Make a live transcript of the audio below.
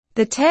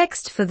The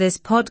text for this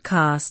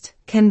podcast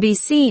can be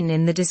seen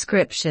in the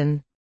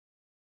description.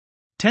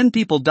 10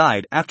 people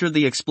died after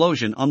the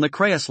explosion on the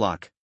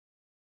Craoslach.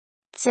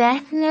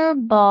 Deithnear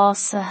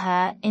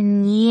básathe I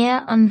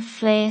ndiaidh an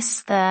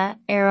phléasca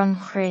an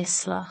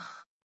Craoslach.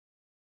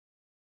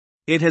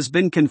 It has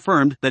been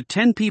confirmed that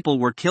 10 people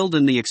were killed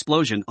in the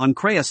explosion on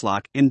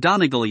Craoslach in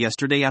Donegal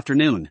yesterday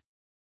afternoon.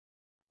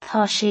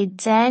 Tá sé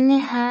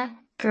déanithe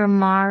gur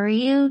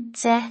maraíodh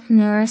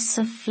deithneoir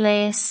sa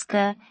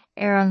phléasca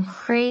an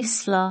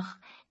Craoslach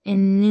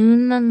in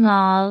nún na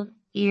ngáil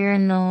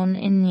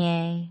iarnón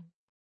inné.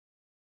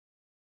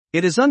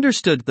 It is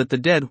understood that the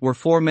dead were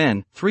 4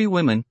 men, 3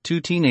 women,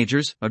 2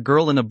 teenagers, a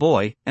girl and a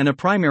boy, and a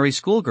primary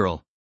school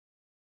girl.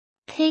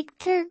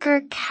 Pictar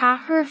gur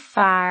 4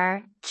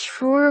 fear,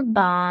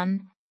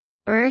 Trúrbán,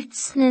 Burt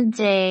na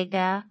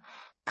Déige,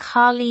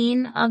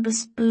 Colleen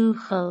agus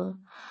Buachal,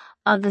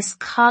 agus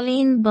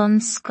Colleen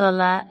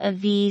Bunscola a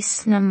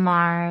bhí na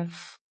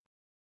Marv.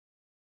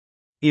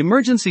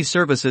 Emergency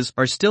services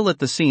are still at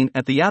the scene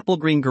at the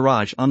Applegreen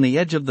garage on the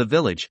edge of the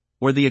village,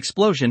 where the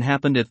explosion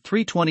happened at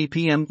 3:20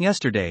 p.m.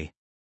 yesterday.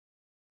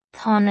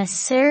 Tá na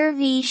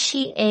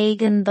seirbhísí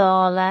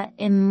éigeandála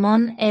I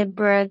mbun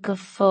oibre go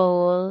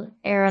fóil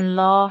an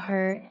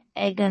láthair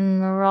ag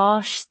an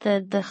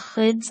ngráiste de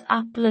chuid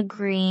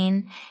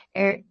Applegreen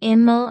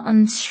imil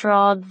an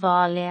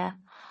sráidbhaile,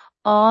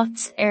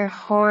 áit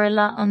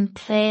chomhairle an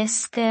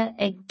pléasca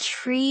ag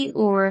 3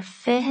 uair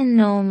 20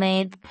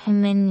 nóiméad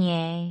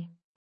pimíné.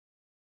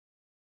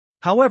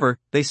 However,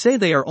 they say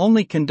they are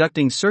only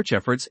conducting search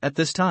efforts at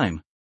this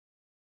time.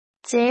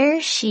 Deir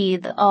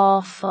siad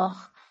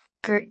áfach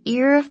gur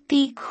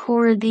iarrachtaí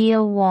cuardaí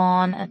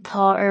amháin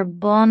atá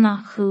bun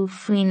acu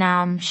faoin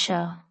am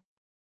seo.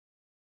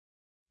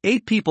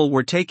 8 people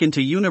were taken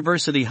to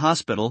University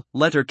Hospital,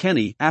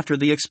 Letterkenny, after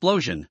the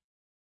explosion.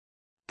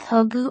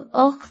 Tugadh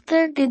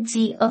 8 go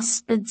dtí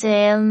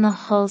ospidéal na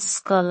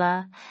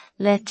hOllscoile,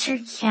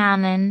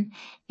 Letterkenny,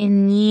 I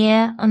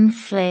ndiaidh an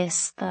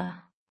phléasca.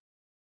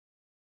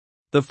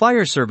 The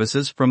fire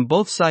services from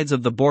both sides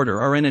of the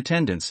border are in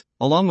attendance,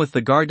 along with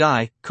the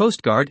Gardaí,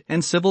 Coast Guard,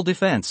 and Civil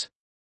Defence.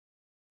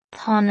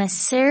 Tá na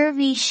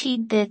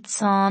seirbhísí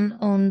ditán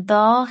ón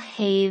dá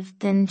thaobh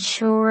den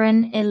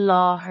teorainn I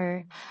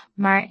láthair,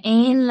 mar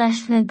aon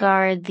leis na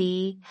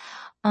Gardaí,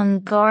 an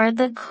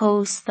Garda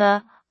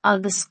Costa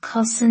agus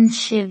Cosann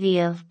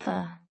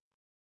Sibhialta.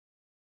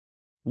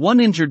 1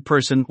 injured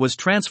person was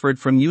transferred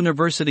from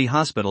University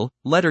Hospital,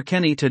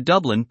 Letterkenny to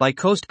Dublin by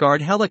Coast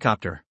Guard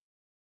helicopter.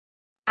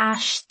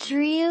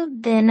 Aistríodh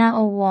duine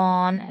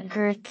amháin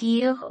gur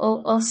gcaíodh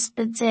ó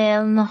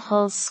ospidéal na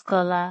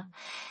hOllscoile,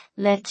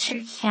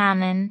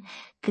 Letterkenny,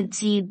 go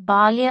dtí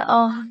baile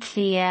á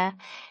Clia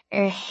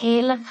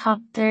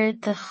helicopter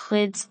de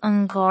chuid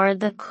an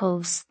Garda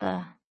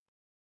Costa.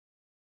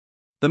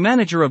 The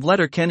manager of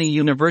Letterkenny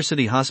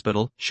University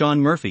Hospital, Sean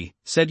Murphy,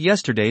 said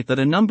yesterday that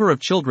a number of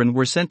children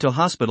were sent to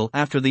hospital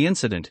after the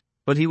incident,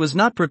 but he was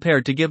not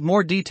prepared to give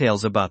more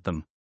details about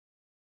them.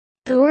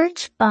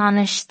 Dúirt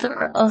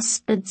bainisteoir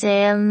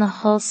ospidéal na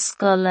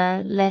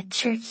hOllscoile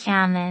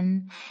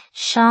Letterkenny,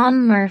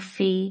 Sean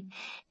Murphy,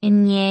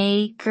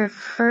 inné gur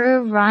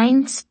chur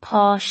roinnt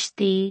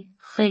páistí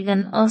chuig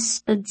an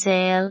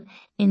ospidéal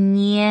I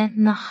ndiaidh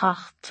na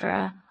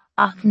Heachtra,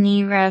 ach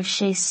ní raibh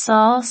sé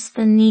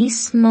sásta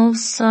níos mó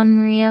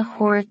sonraí a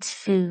thabhairt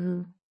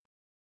fiú.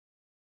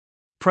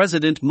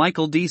 President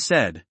Michael D.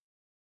 said.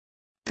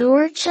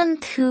 Dúirt an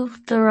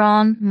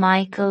Tuachtarán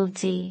Michael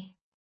D.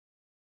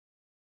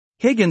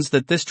 Higgins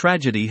that this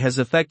tragedy has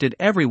affected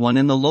everyone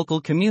in the local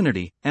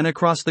community and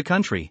across the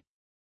country.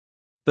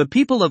 The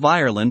people of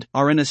Ireland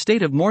are in a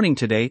state of mourning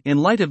today in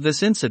light of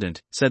this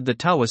incident, said the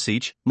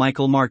Taoiseach,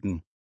 Michael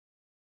Martin.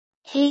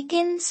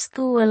 Higgins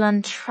go bhfuil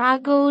an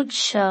tragóid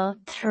seo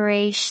tar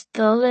éis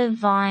dul I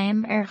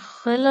bhfeidhm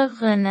chuile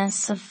dhuine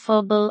sa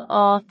phobal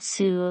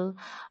áitiúil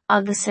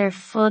agus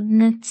fud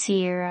na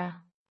tíre.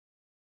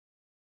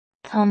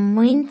 Tá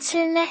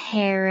muintir na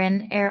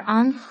hÉireann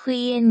an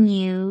chuí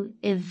inniu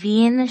I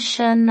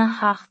bhfianaise na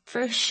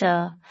Heachtra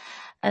seo,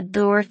 a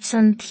dúirt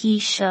an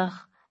Taoiseach,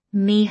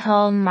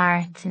 Micheál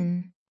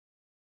Martin.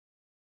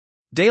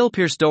 Dale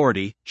Pearce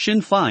Doherty,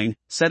 Sinn Féin,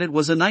 said it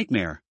was a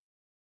nightmare.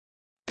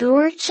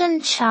 Dúirt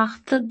an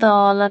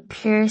teachtadála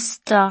Pearse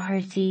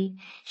Doherty,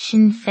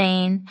 Sinn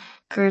Féin,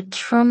 gur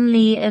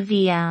tromlí a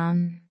bhí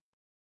ann.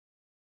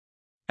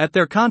 At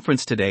their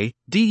conference today,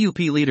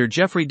 DUP leader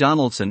Jeffrey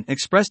Donaldson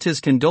expressed his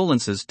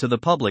condolences to the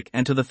public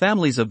and to the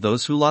families of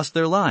those who lost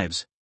their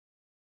lives.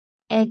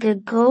 Ag a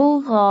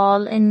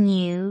gcomháil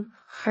inniu,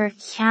 chur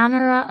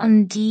ceannaire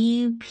an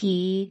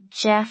DUP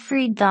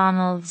Jeffrey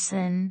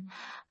Donaldson,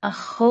 a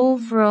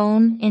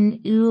chomhrón in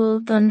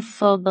úl don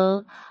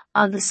phobal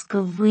agus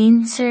go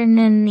bhfuintear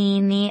na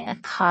naoine a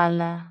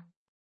chala.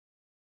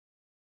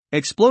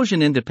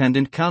 Explosion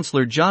Independent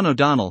Councillor John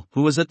O'Donnell,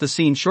 who was at the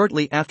scene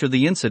shortly after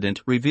the incident,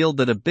 revealed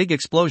that a big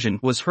explosion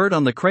was heard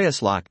on the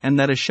Craoslach and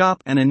that a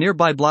shop and a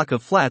nearby block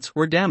of flats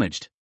were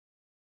damaged.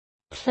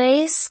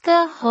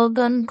 Pléasca thug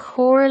an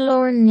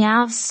comhairleoir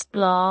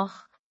neamhspleách,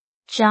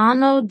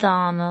 John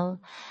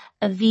O'Donnell,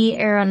 a bhí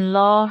ar an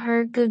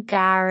láthair go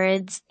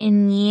gairid I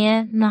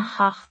ndiaidh na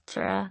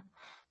hachtra,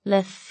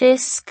 le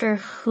fios gur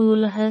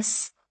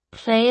chualathas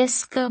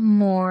pléasca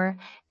mór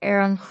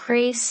ar an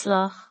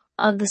chréaslach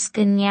agus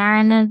go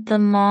ndearna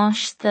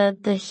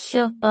damáiste de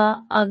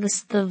thiopa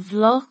agus de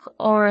bhloch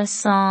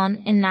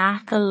órasán in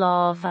aice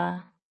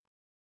lámha.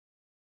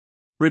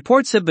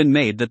 Reports have been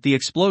made that the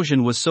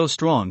explosion was so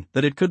strong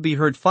that it could be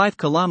heard 5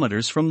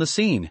 kilometers from the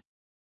scene.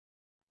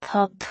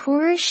 Tá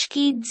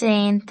tuairiscí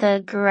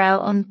déanta go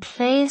raibh an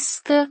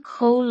pléasca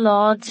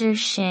chomh-láidir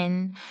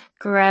sin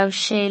go raibh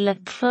sé le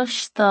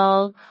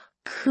cloisteáil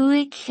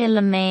 5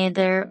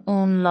 kiloméadar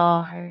ón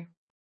láthair.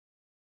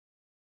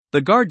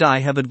 The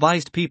Gardaí have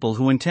advised people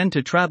who intend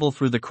to travel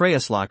through the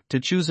Craoslach to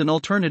choose an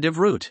alternative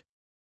route.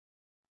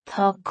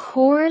 Tá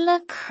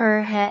comhairle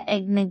curtha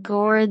ag na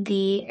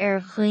Gardaí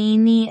ar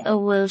dhaoine a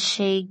bhfuil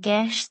sé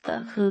gceiste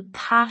chu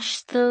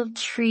taistil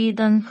tríd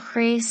an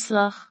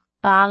Craoslach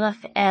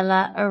bailach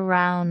eile a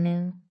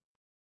roghnú.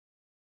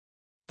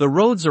 The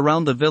roads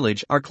around the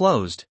village are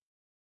closed.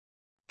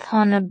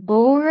 Tá na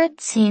bóra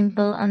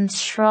timpeall an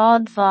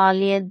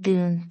sráidbhaile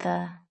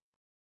dúnta.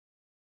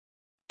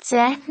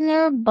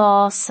 Deithnear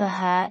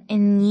básathe I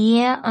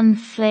ndiaidh an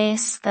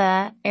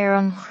phléasca ar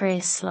an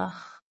Craoslach.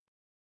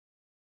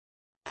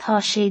 Tá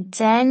sé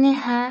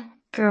déanathe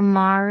gur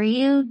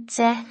maraíodh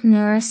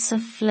deithneoir sa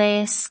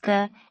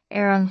phléasca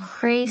ar an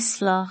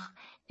Craoslach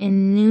I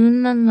nDún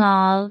na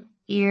ngáll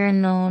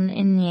Iarnón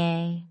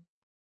inné.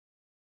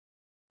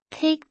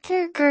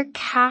 Tuigtear gur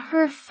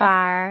 4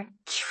 fear,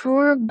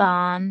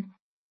 Trúrbán,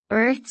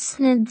 Beirt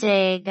na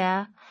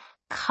Déige,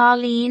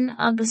 Cailín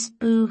agus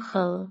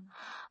Buachaill,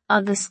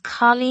 agus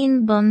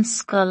Cailín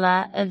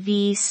Bunscoile a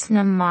bhí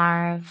sna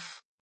Marbh.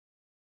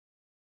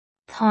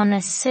 Tá na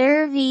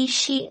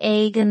seirbhísí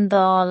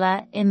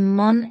éigeandála I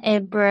mbun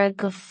oibre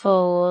go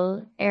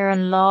fóil ar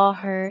an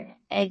láthair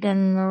ag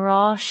an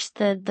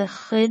ngráiste de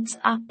chuid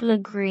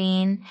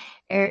Applegreen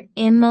ar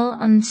imeall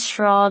an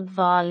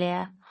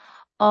sráidbhaile,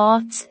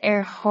 áit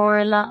ar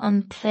tharla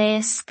an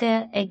pléasca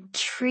ag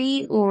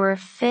 3 uair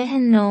 20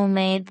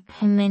 nóiméad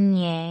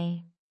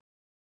pimíné.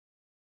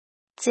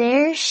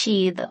 Deir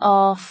siad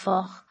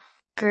áfach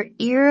gur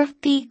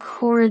iarrachtaí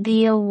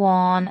Cuardaí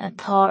amháin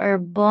atá ar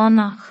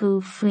bun acu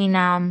faoin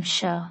am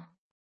seo.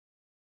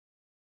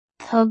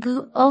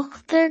 Tugadh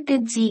 8 go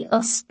dtí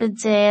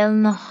ospidéal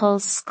na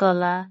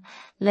hOllscoile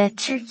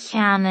litir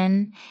cheannain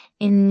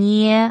I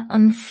ndiaidh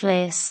an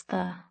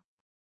phléasca.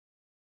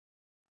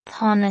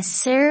 Tá na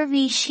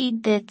seirbhísí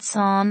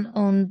ditán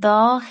ón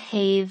 2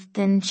 thaobh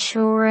den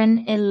teorainn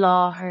I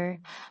láthair,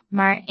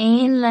 mar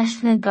aon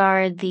leis na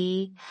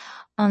Gardaí,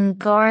 an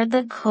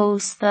Garda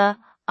Cósta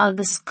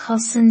agus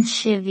Cosann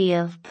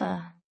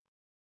Sibhialta.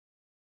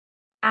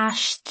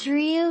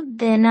 Aistríodh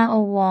duine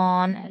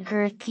amháin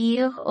gur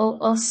gcaoch ó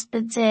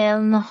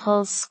ospidéal na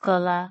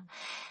hOllscoile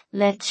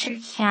litir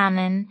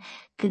cheannain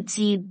go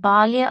dtí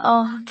baile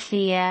áth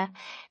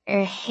cliath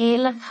ar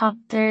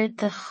héileachtar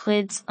de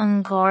chuid an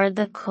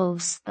Garda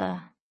Cósta.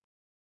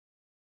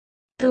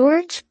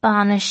 Dúirt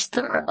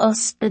bainisteoir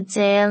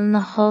ospidéal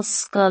na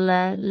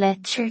hOllscoile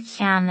litir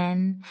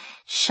cheannain,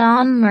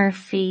 Sean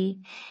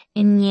Murphy,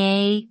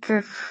 inné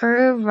gur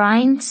chur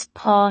roinnt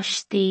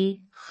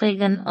páistí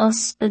chuig an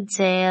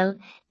ospidéal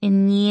I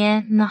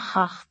ndiaidh na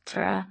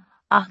hachtra,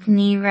 ach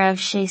ní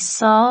raibh sé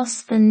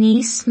sásta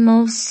níos mó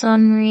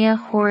sonraí a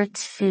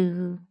thabhairt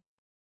fiú.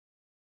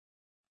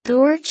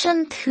 Dúirt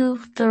an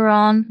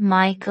tugtarán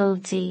Michael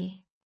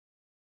D.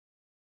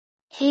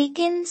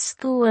 Higgins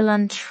go bhfuil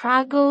an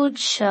tragóid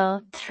seo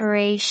tar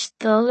éis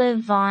dul I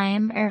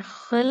bhfeidhm ar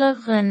chuile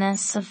dhuine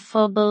sa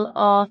phobal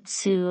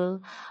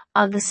áitiúil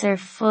agus ar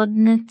fud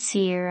na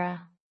tíre.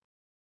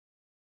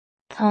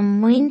 Tá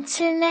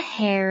muintir na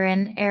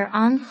hÉireann ar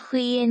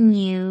an-chaoi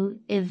inniu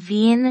I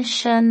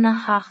bhfianaise na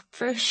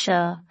hachtra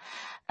seo,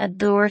 a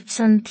dúirt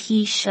an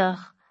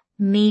Taoiseach,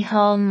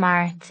 Micheál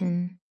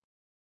Martin.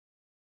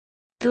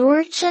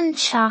 Dúirt an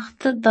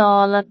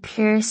teachtadála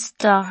Piers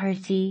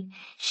Doherty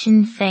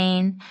Sinn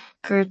Féin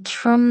gur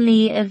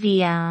tromlaí a bhí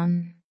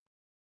ann.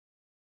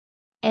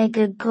 Ag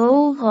a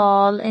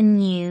gcomháil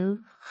inniu,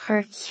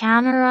 chuir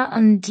ceannaire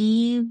an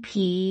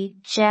DUP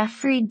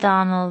Jeffrey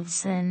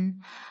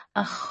Donaldson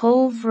a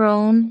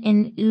chomhrón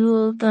in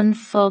úl don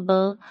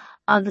phobal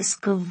agus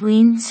go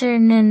bhfuintear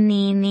na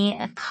naoine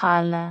a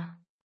caille.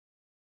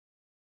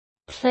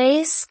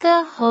 Pléasca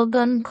thug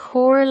an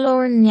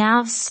comhairleoir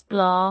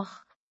neamhsplách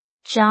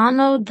John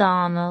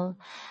O'Donnell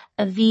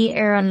a bhí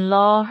ar an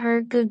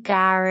láthair go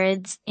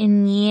gairid I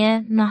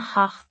ndiaidh na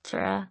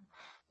hachtra,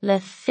 le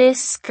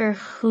fios gur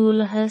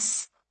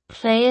chualathas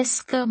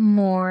pléasca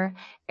mór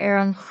ar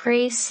an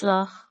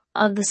Craoslach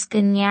agus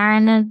go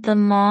ndearna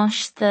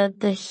damáiste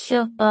de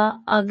thiopa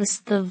agus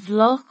de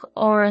bhloch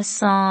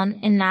órasán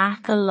in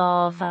aice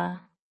lámha.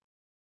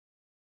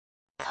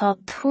 Tá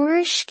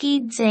tuairiscí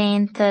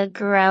déanta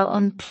go raibh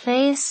an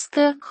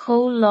pléasca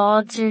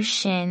chomh-láidir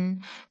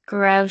sin go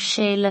raibh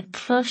sé le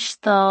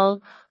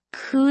cloisteáil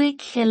 5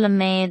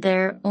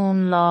 kiloméadar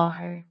ón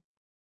láthair.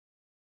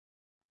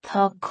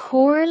 Tá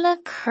comhairle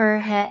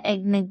curtha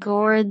ag na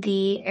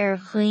Gardaí ar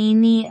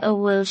dhaoine a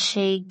bhfuil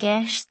sé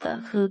gceiste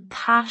chu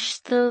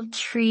taistil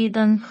tríd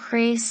an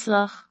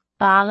chréaslach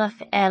bealach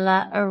eile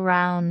a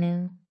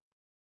roghnú.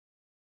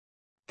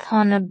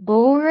 Tá na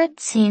bóithre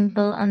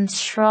timpeall an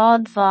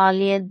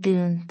sráidbhaile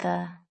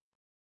dúnta.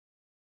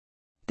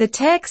 The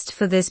text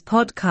for this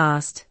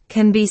podcast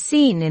can be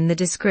seen in the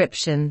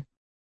description.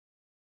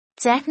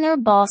 Deicnear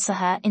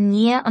básathe in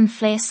ndiaidh an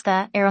phléasca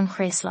ar an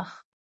chréaslach.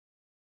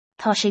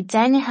 Tá sé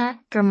dainithe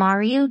gur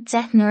maraíodh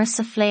deicneoir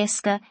sa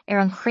phléasca ar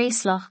an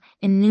chréaslach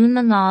in nún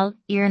na ngáil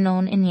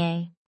iarnón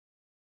inné.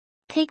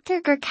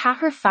 Teictear gur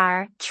cathair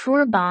fearr,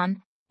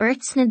 trúrbán,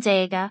 Beirt na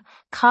Déige,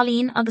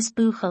 Cailín agus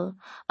Buachaill,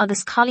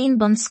 agus Cailín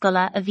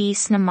bunscoile a bhí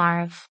sna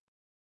Marbh.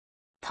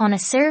 Tá na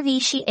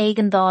seirbhísí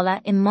éigeandála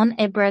i mbun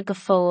oibre go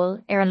fóil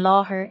ar an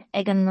láthair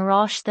ag an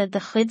ngráiste de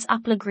chuid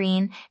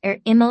Applegreen ar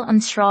imeall an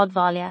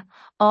sráidbhaile,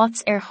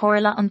 áit ar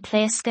tharla an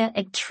phléasca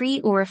ag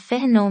 3 uair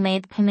 20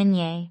 nóiméad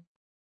pimíné.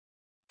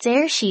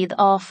 Déir siad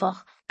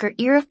áfach gur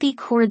iarrachtaí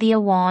cuardaí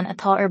amháin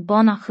atá ar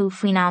bun acu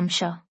faoin am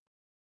seo.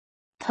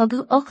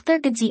 Tugadh uachtar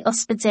go dtí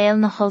ospidéal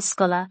na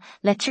hOllscoile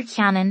Lettir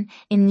Ceannain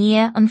i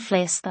ndiaidh an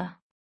phléasca.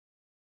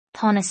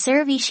 Tá na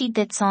seirbhísí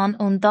ditsáin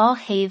ón dá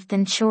thaobh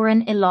den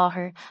teorann i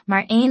láthair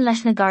mar aon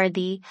leis na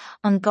Gardaí,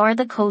 an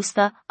Garda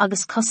Cósta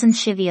agus Cosann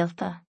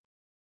Sibhialta.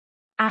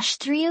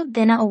 Aistríodh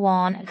duine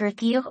amháin a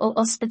gcuirtíodh ó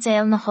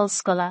ospidéal na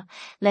hOllscoile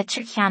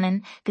Lettir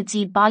Ceannain go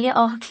dtí baile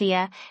áth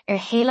clia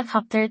ar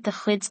héileachtar de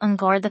chuid an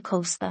Garda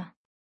Cósta.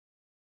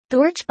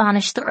 Dúirt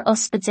bainisteoir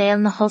ospidéal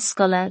na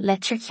hOllscoile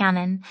Lettir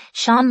Ceannain,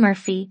 Sean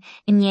Murphy,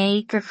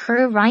 inné gur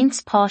chur roinnt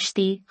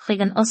páistí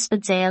chuig an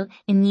ospidéal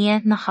i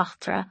ndiaidh na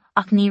Hachtra,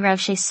 ach ní raibh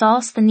sé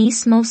sás de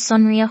níos mó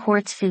sonraí a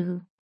thabhairt fiú.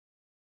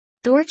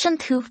 Dúirt an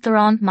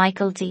túchtarán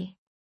Michael D.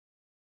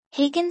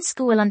 Higgins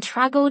go bhfuil an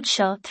tragóid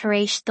seo tar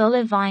éis dul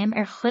I bhaim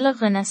ar chuile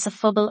dhuine sa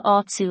phobal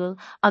áitiúil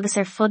agus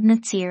ar fud na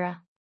tíre.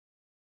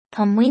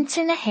 Tá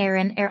muintir na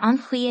hÉireann ar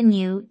anchuí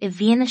inniu I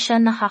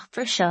bhíonaise na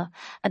Hachtra seo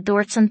a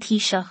dúirt an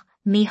Taoiseach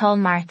Micheál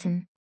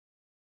Martin.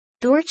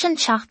 Dúirt an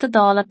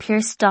teachtadála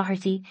Pierce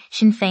Doherty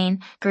sin féin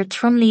gur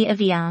tromlí a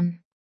bhí ann.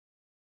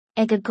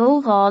 Ag a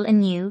gcomháil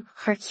inniu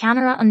chuir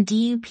ceannaire an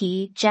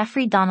DUP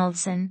Jeffrey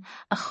Donaldson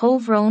a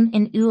chomhrón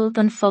in úl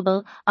don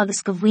phobal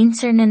agus go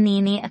bhhaintear na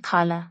naoine a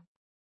caile.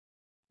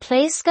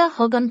 Pléasca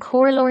thug an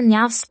comhairleoir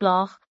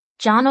neamhsplách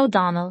John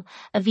O'Donnell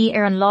a bhí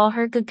ar an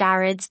láthair go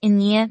gairid i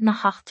ndiaidh na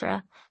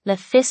Hachtra le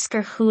fios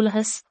gur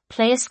chualathas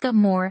pléasca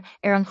mór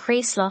ar an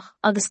chréaslach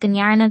agus go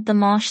ndearnadh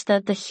damáiste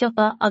de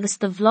thiopa agus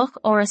de bhloch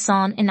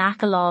órasán in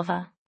aice láimhe.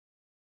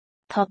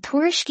 Tá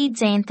tuairiscí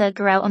déanta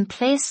go raibh an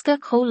pléasca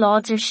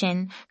chomh-láidir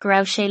sin go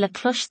raibh sé le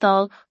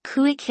cloisteáil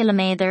 5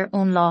 km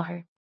ón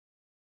láthair.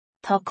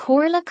 Tá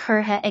comhairle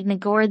curtha ag na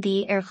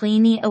Gardaí ar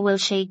dhaoine a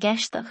bhfuil sé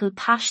gceiste chu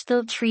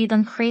taistil tríd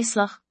an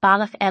chréaslach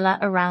bealach eile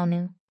a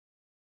roghnú.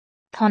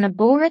 Tá na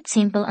bóithre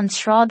timpeall an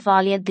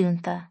sráidbhaile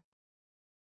dúnta.